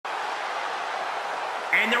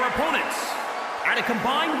And their opponents, at a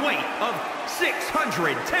combined weight of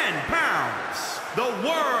 610 pounds, the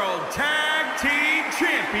World Tag Team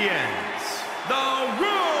Champions, the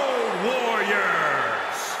Road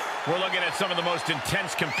Warriors. We're looking at some of the most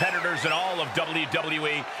intense competitors in all of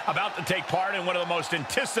WWE about to take part in one of the most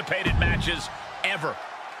anticipated matches ever.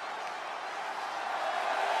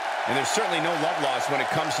 And there's certainly no love lost when it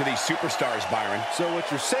comes to these superstars, Byron. So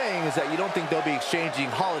what you're saying is that you don't think they'll be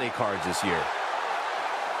exchanging holiday cards this year?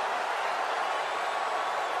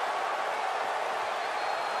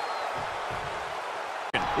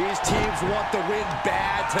 These teams want the win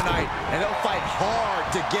bad tonight, and they'll fight hard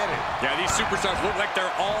to get it. Yeah, these superstars look like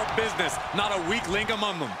they're all business, not a weak link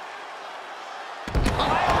among them.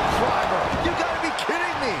 Pile driver! You gotta be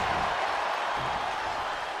kidding me!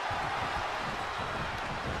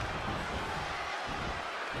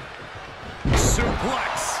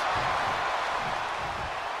 Suplex.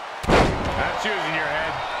 That's using your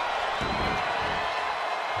head.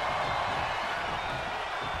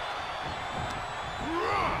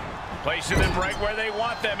 Placing them right where they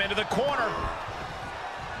want them, into the corner.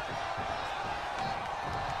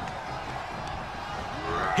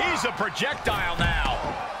 He's a projectile now.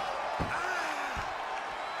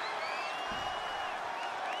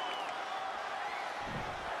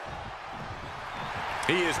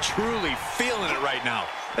 He is truly feeling it right now.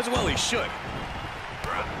 As well he should.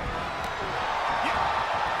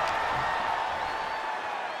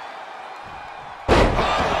 Oh,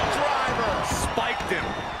 driver! Spiked him.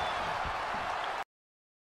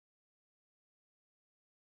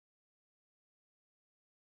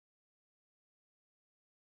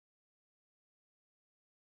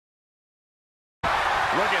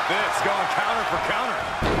 Look at this, going counter for counter.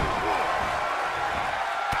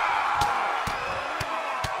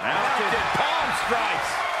 Mounted palm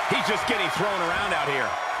strikes. He's just getting thrown around out here.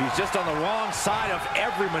 He's just on the wrong side of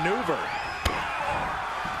every maneuver.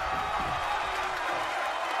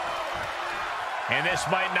 And this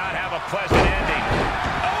might not have a pleasant ending.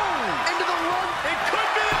 Oh! Into the run! It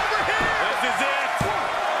could be over here! This is it!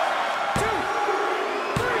 1, 2,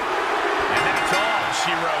 3. And that's all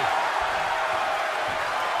she wrote.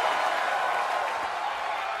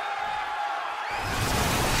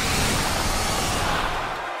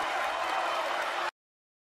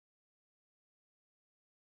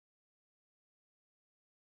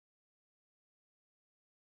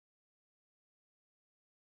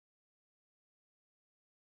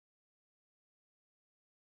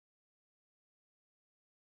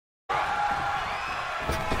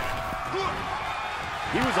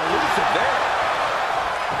 He was elusive there.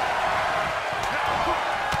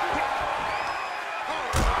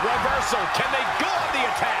 Reversal. Can they go on the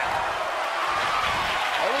attack?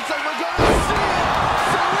 Oh, looks like we're going to see it.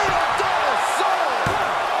 Salida double soul.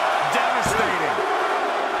 Devastating.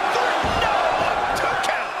 3, no! 2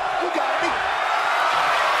 count. You got me.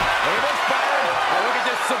 Look at this, Byron. Oh, look at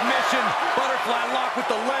this submission. Butterfly lock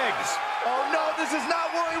with the legs. Oh, no, this is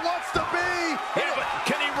not where he wants to be. Yeah, but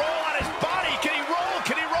can he roll on his body? Can he roll?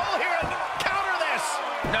 Can he roll here and counter this?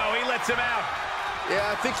 No, he lets him out.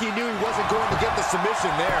 Yeah, I think he knew he wasn't going to get the submission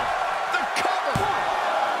there. The cover.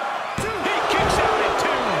 1, 2. He kicks out at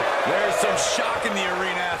 2. There's some shock in the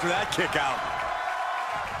arena after that kick out.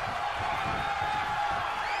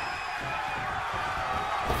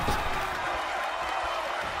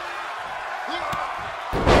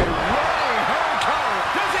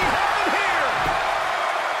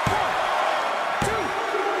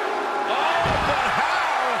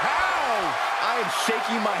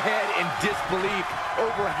 Shaking my head in disbelief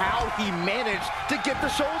over how he managed to get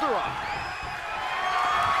the shoulder up.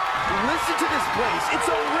 Listen to this place. It's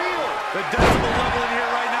unreal. The decibel level in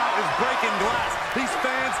here right now is breaking glass. These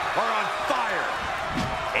fans are on fire.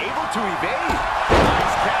 Able to evade.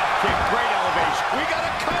 Nice calf kick. Great elevation. We got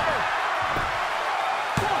a cover.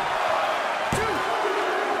 1, 2,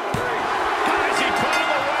 3. Guys, he put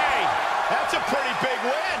him away. That's a pretty big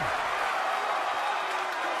win.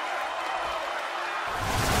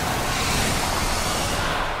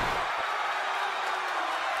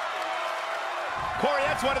 Corey,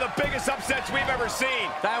 that's one of the biggest upsets we've ever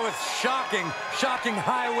seen. That was shocking, shocking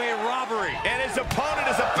highway robbery. And his opponent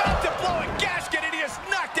is about to blow a gasket, and he has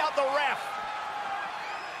knocked out the ref.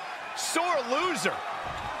 Sore loser.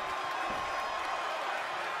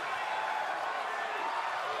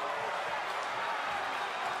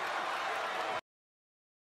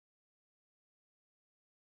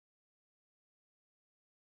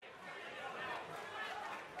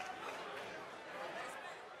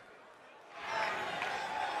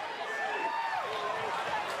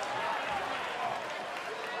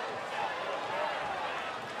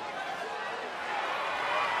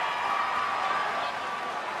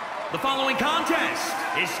 The following contest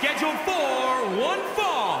is scheduled for one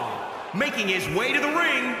fall. Making his way to the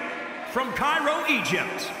ring from Cairo,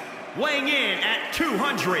 Egypt, weighing in at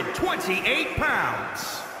 228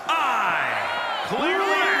 pounds. Clearly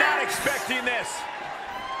not expecting this.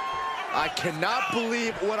 I cannot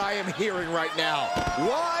believe what I am hearing right now.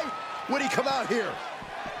 Why would he come out here?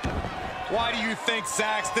 Why do you think,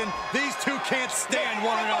 Saxton? These two can't stand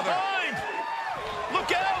one another.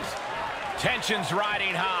 Look out! Tensions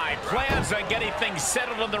riding high. Plans on getting things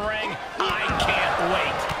settled in the ring. I can't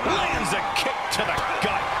wait. Lands a kick to the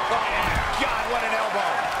gut. Oh, my God, what an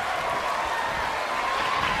elbow.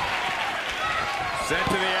 Sent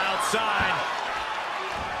to the outside.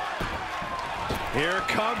 Here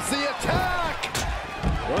comes the attack.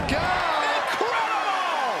 Look out.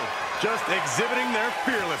 Incredible! Just exhibiting their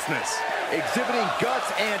fearlessness. Exhibiting guts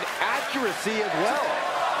and accuracy as well.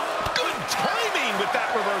 Good timing with that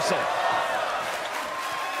reversal.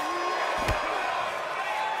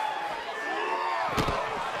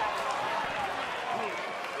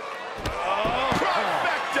 Oh,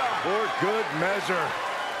 trifecta. For good measure.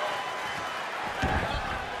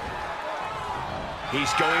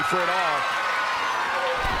 He's going for it all.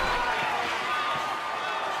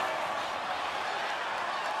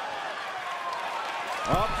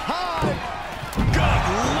 Up high. Good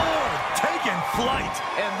Lord, taking flight.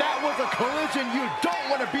 And that was a collision you don't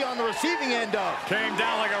want to be on the receiving end of. Came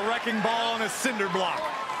down like a wrecking ball on a cinder block.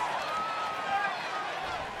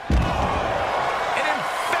 An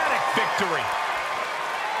emphatic victory.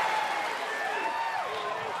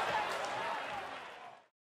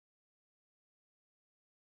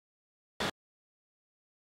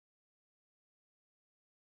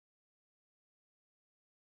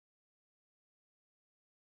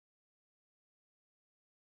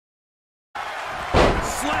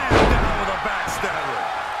 Slammed down with a backstabber.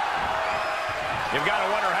 You've got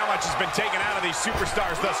to wonder how much has been taken out of these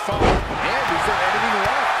superstars thus far. And he's done everything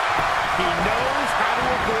right. He knows how to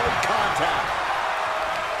avoid contact.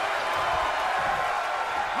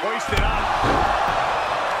 Hoisted up.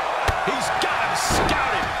 He's got him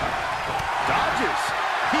scouted. Dodges.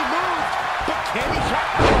 He moved, but can he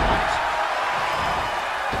capitalize?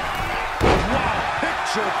 Wow,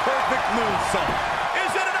 picture perfect moonsault.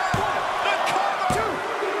 Is it enough? The cover. Two.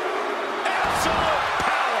 Absolute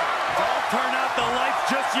power. Don't turn out the lights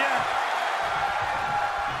just yet.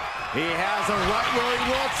 He has him right where he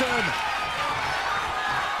wants him.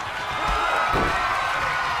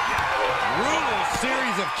 Brutal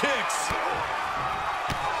series of kicks.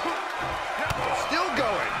 Still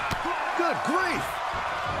going. Good grief.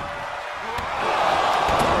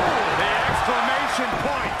 The exclamation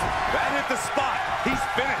point. That hit the spot. He's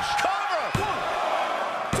finished. Cover.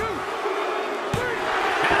 1, 2, 3.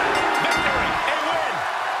 Victory and win.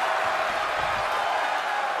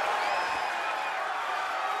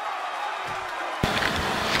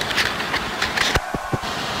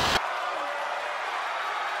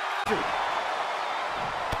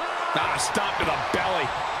 Stop to the belly.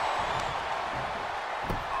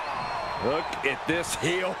 Look at this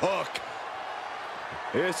heel hook.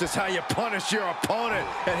 This is how you punish your opponent,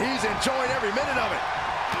 and he's enjoying every minute of it.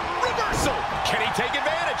 Reversal. Can he take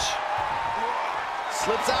advantage?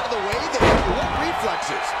 Slips out of the way there. What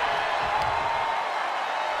reflexes?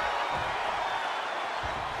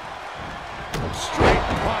 Straight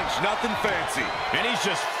punch, nothing fancy. And he's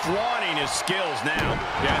just flaunting his skills now.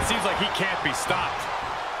 Yeah, it seems like he can't be stopped.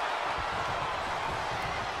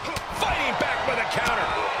 Fighting back with a counter.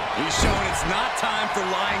 He's showing it's not time for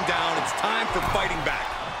lying down, it's time for fighting back.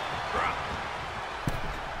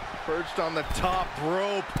 Perched on the top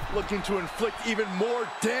rope, looking to inflict even more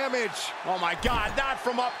damage. Oh my God, not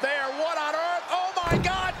from up there. What on earth? Oh my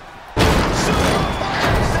God.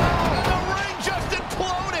 The ring just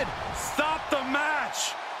imploded. Stop the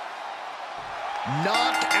match.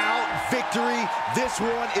 Knockout victory. This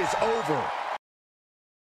one is over.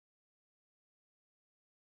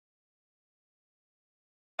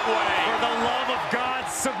 For the love of God,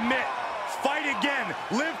 submit. Fight again.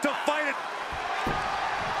 Live to fight it.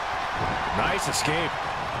 Nice escape.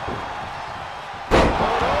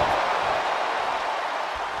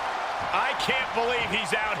 I can't believe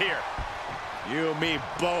he's out here. You and me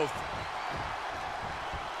both.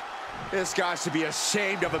 This guy should be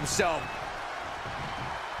ashamed of himself.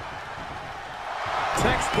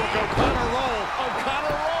 Textbook O'Connor roll.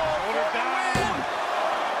 O'Connor roll. Hold her down.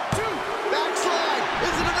 Backslide.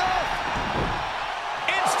 Is it enough?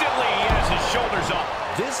 Instantly, he has his shoulders up.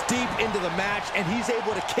 This deep into the match, and he's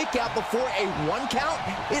able to kick out before a 1 count.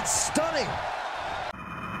 It's stunning.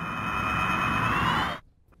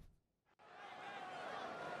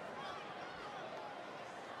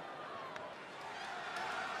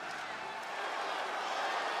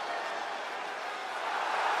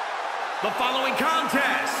 The following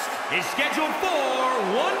contest is scheduled for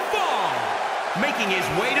one fall. Making his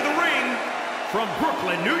way to the ring from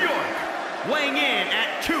Brooklyn, New York, weighing in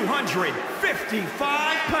at 255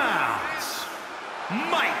 pounds,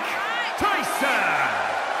 Mike Tyson.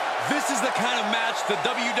 This is the kind of match the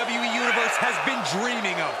WWE Universe has been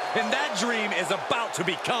dreaming of, and that dream is about to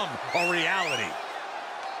become a reality.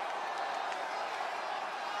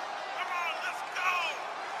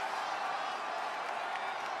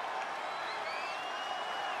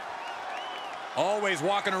 Always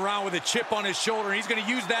walking around with a chip on his shoulder, and he's going to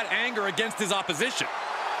use that anger against his opposition.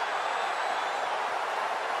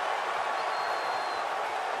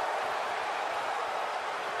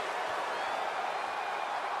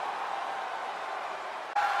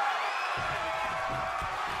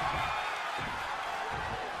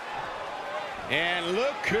 And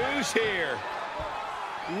look who's here.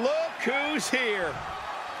 Look who's here.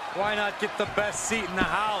 Why not get the best seat in the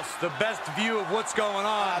house, the best view of what's going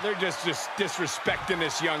on? They're just disrespecting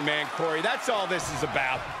this young man, Corey. That's all this is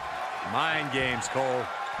about. Mind games, Cole.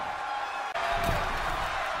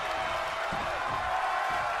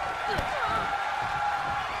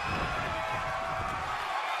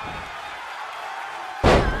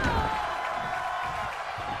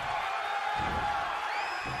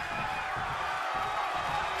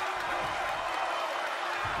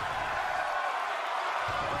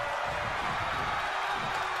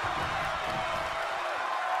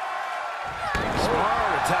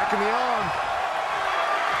 Attacking the arm.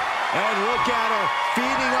 And look at her,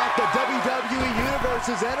 feeding off the WWE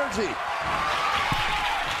Universe's energy.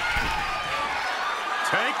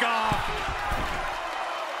 Take off.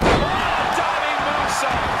 Oh, diving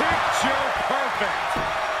moonsault. Picture perfect.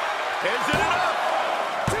 Is it enough?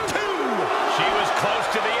 Two. She was close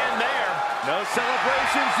to the end there. No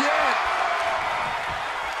celebrations yet.